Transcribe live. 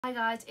Hi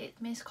guys,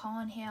 it's Miss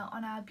Khan here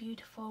on our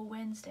beautiful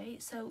Wednesday.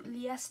 So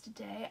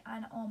yesterday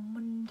and on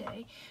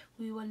Monday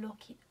we were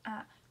looking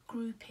at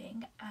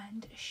grouping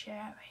and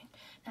sharing.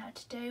 Now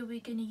today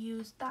we're going to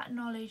use that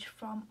knowledge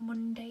from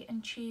Monday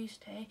and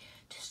Tuesday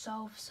to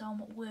solve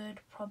some word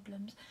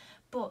problems.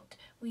 But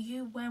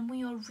when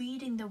we are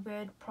reading the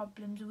word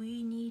problems,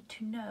 we need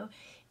to know,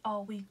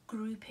 are we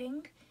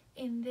grouping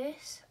in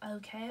this,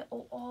 okay,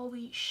 or are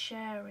we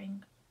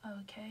sharing,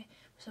 okay?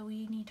 So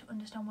we need to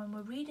understand when we're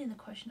reading the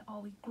question,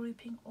 are we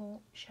grouping or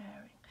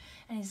sharing?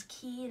 And it's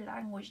key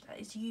language that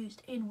is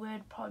used in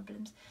word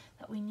problems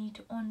that we need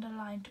to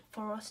underline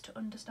for us to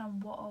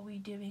understand what are we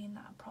doing in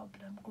that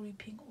problem,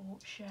 grouping or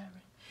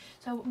sharing.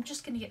 So I'm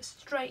just going to get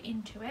straight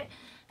into it,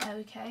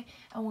 okay?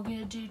 And we're going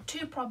to do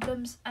 2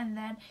 problems and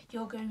then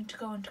you're going to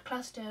go into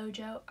Class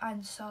Dojo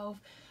and solve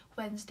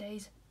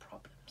Wednesday's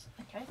problems,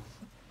 okay?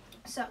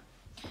 So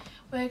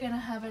we're going to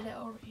have a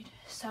little read.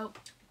 So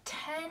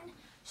 10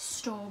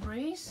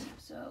 strawberries,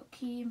 so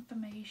key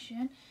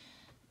information,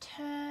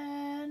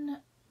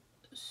 10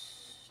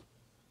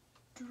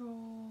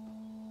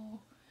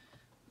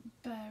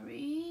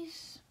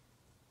 strawberries,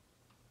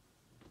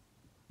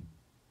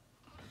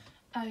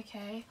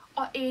 okay,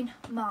 are in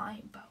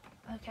my bowl,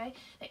 okay,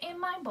 they're in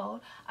my bowl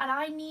and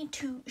I need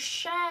to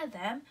share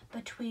them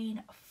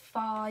between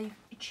 5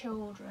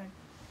 children.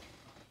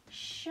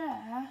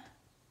 Share,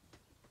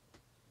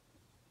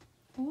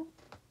 oh,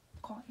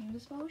 can't even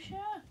spell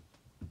share.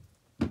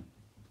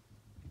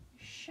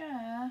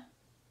 Share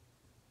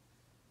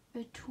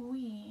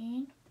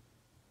between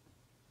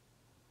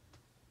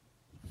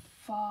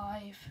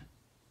 5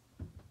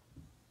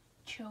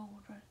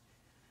 children.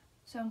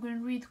 So I'm going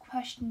to read the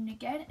question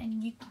again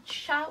and you can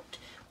shout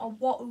on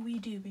what are we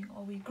doing.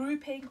 Are we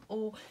grouping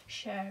or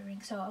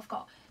sharing? So I've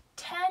got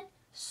 10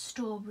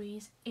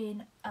 strawberries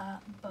in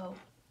a bowl,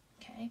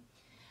 okay?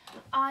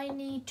 I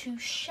need to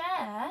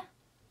share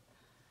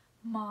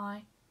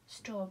my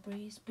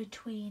strawberries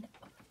between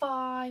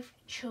 5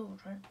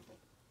 children.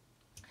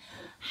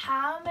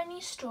 How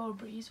many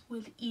strawberries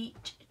will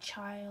each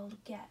child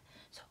get?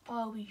 So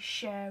are we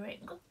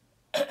sharing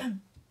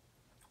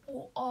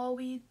or are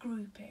we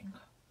grouping?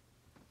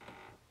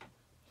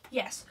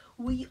 Yes,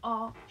 we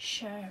are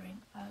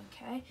sharing,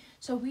 okay?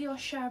 So we are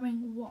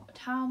sharing what?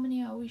 How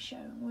many are we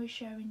sharing? We're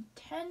sharing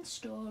 10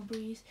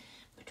 strawberries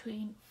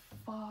between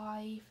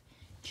 5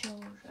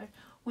 children.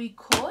 We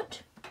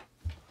could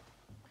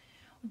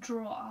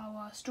draw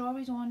our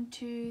strawberries 1,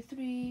 2,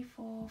 3,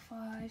 4,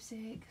 5,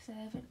 6,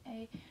 7,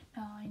 8,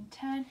 9,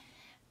 10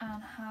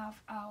 and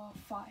have our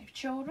 5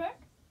 children.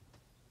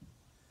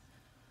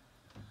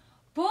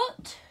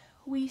 But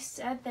we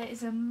said there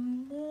is a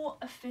more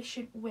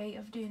efficient way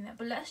of doing that.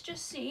 But let's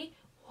just see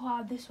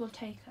how this will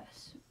take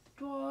us.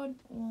 Draw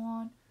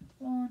 1,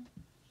 1,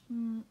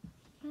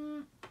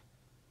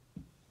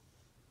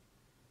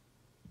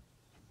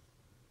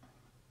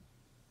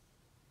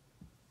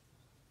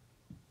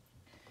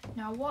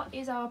 Now, what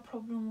is our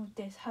problem with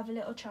this? Have a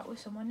little chat with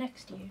someone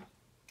next to you.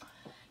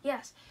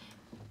 Yes,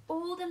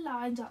 all the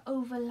lines are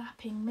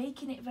overlapping,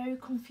 making it very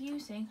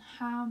confusing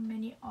how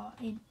many are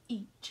in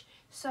each.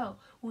 So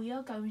we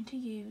are going to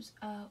use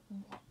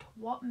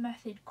what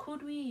method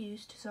could we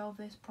use to solve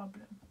this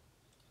problem?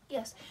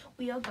 Yes,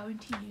 we are going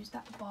to use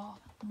that bar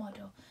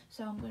model.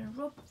 So I'm going to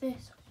rub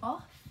this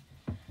off,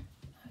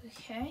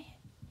 okay,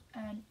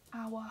 and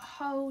our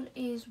whole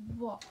is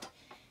what?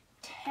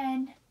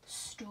 10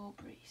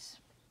 strawberries.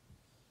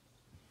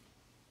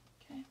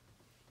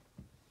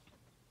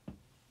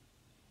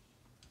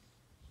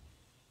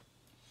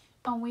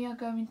 And we are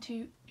going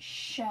to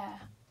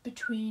share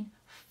between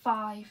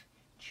 5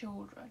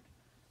 children.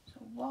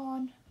 So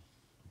 1,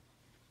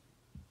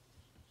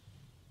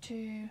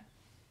 2,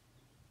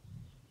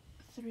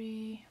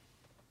 3,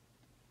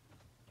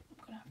 I'm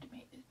going to have to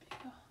make this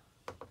bigger,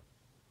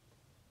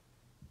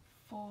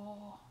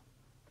 4,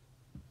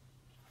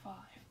 5.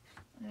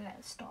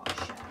 Let's start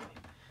sharing,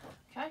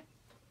 okay?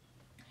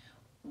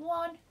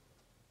 1,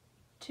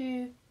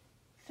 2,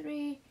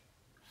 3,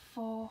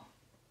 4,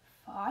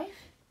 5.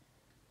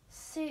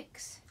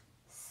 6,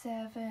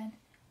 7,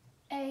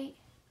 8,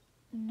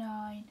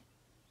 9,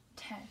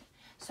 10.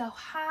 So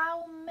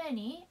how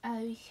many,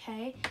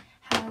 okay,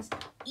 has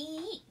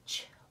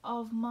each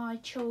of my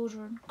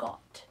children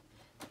got?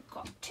 I've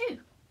got 2.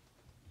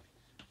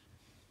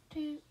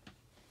 2,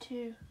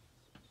 2,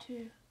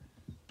 2,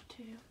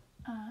 2,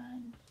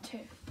 and 2.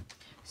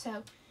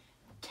 So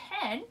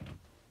 10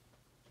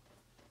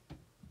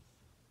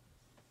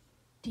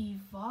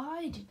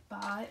 divided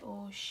by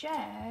or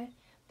shared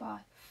by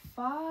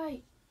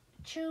 5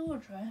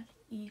 children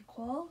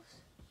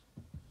equals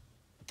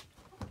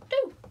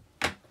 2.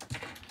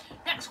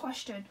 Next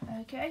question,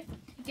 okay?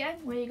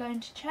 Again, we're going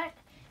to check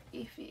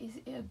if it is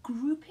a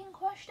grouping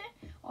question.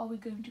 Are we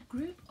going to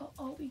group or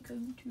are we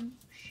going to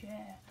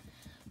share?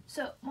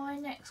 So my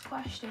next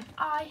question,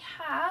 I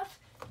have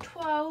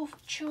 12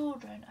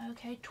 children,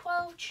 okay?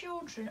 12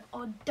 children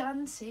are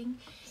dancing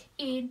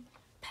in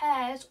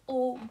pairs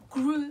or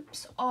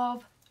groups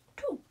of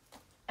 2,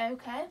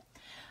 okay?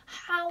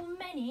 How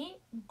many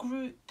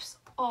groups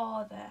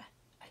are there?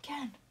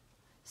 Again,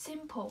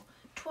 simple.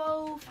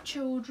 12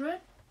 children.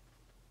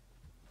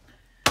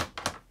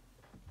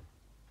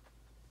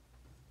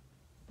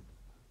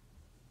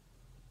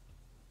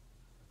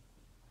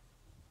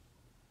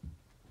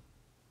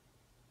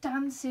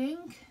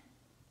 Dancing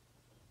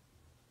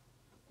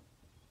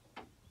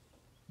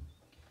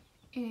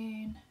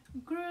in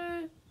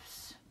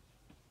groups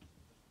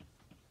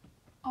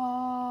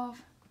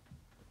of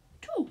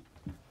 2.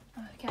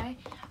 Okay,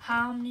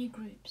 how many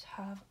groups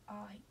have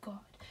I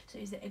got? So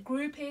is it a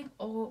grouping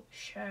or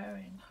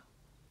sharing?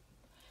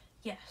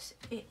 Yes,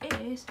 it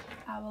is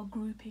our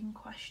grouping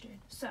question.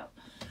 So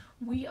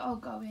we are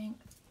going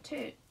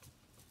to,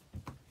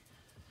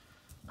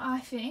 I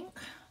think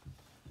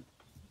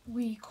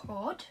we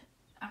could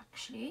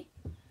actually,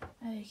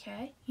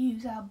 okay,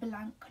 use our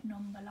blank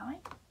number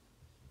line.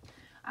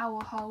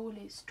 Our whole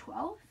is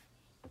 12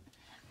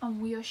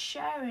 and we are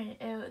sharing,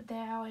 they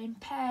are in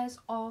pairs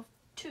of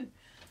 2.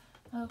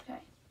 Okay,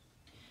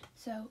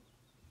 so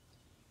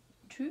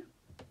 2,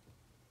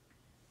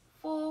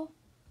 4,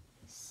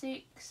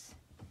 6,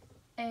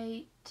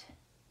 8,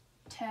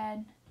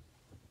 10,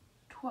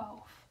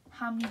 12.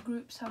 How many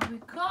groups have we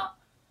got?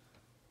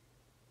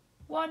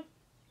 1,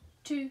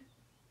 2,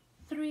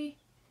 3,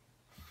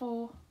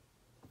 4,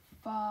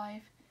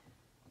 5,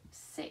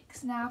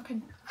 6. Now I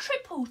can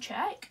triple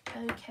check,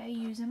 okay,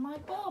 using my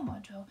bar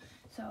module.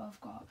 So I'm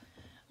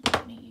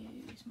going to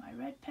use my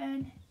red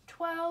pen.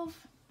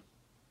 12.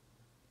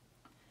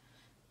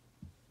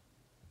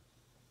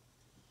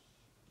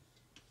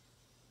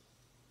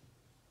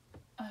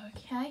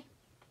 Okay,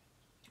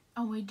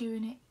 and we're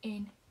doing it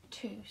in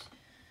 2s.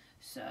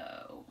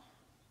 So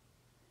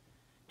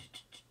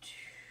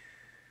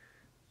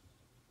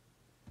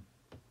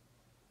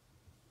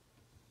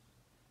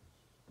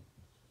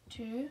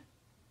 2,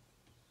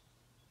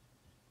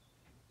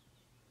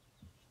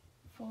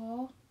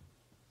 4,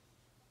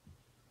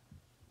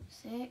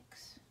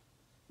 6,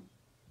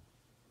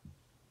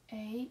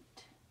 8,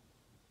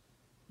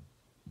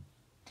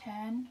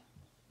 10,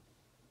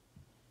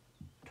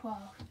 12.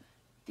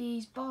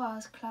 These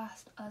bars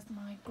classed as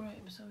my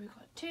group. So we've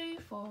got 2,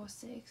 4,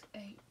 6,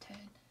 8, 10,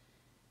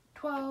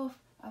 12.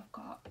 I've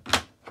got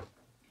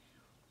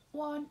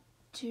 1,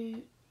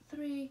 2,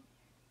 3,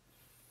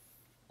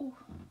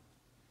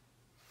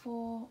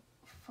 4,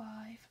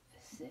 5,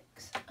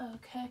 6.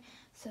 Okay,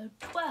 so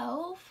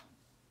 12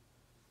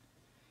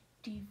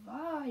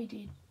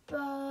 divided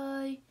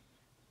by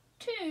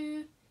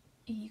 2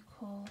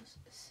 equals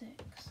 6.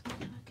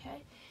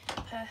 Okay,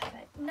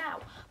 perfect. Now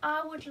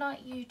I would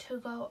like you to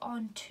go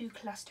on to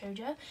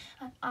ClassDojo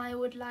and I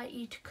would like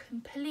you to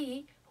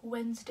complete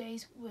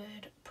Wednesday's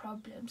word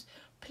problems.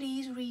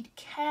 Please read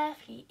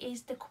carefully.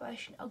 Is the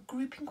question a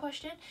grouping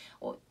question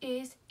or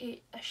is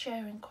it a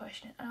sharing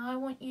question? And I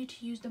want you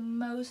to use the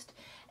most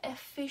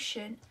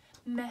efficient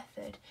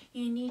method.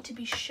 You need to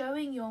be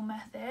showing your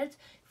methods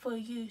for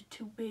you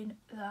to win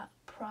that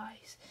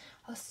prize.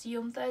 I'll see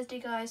you on Thursday,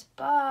 guys.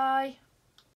 Bye.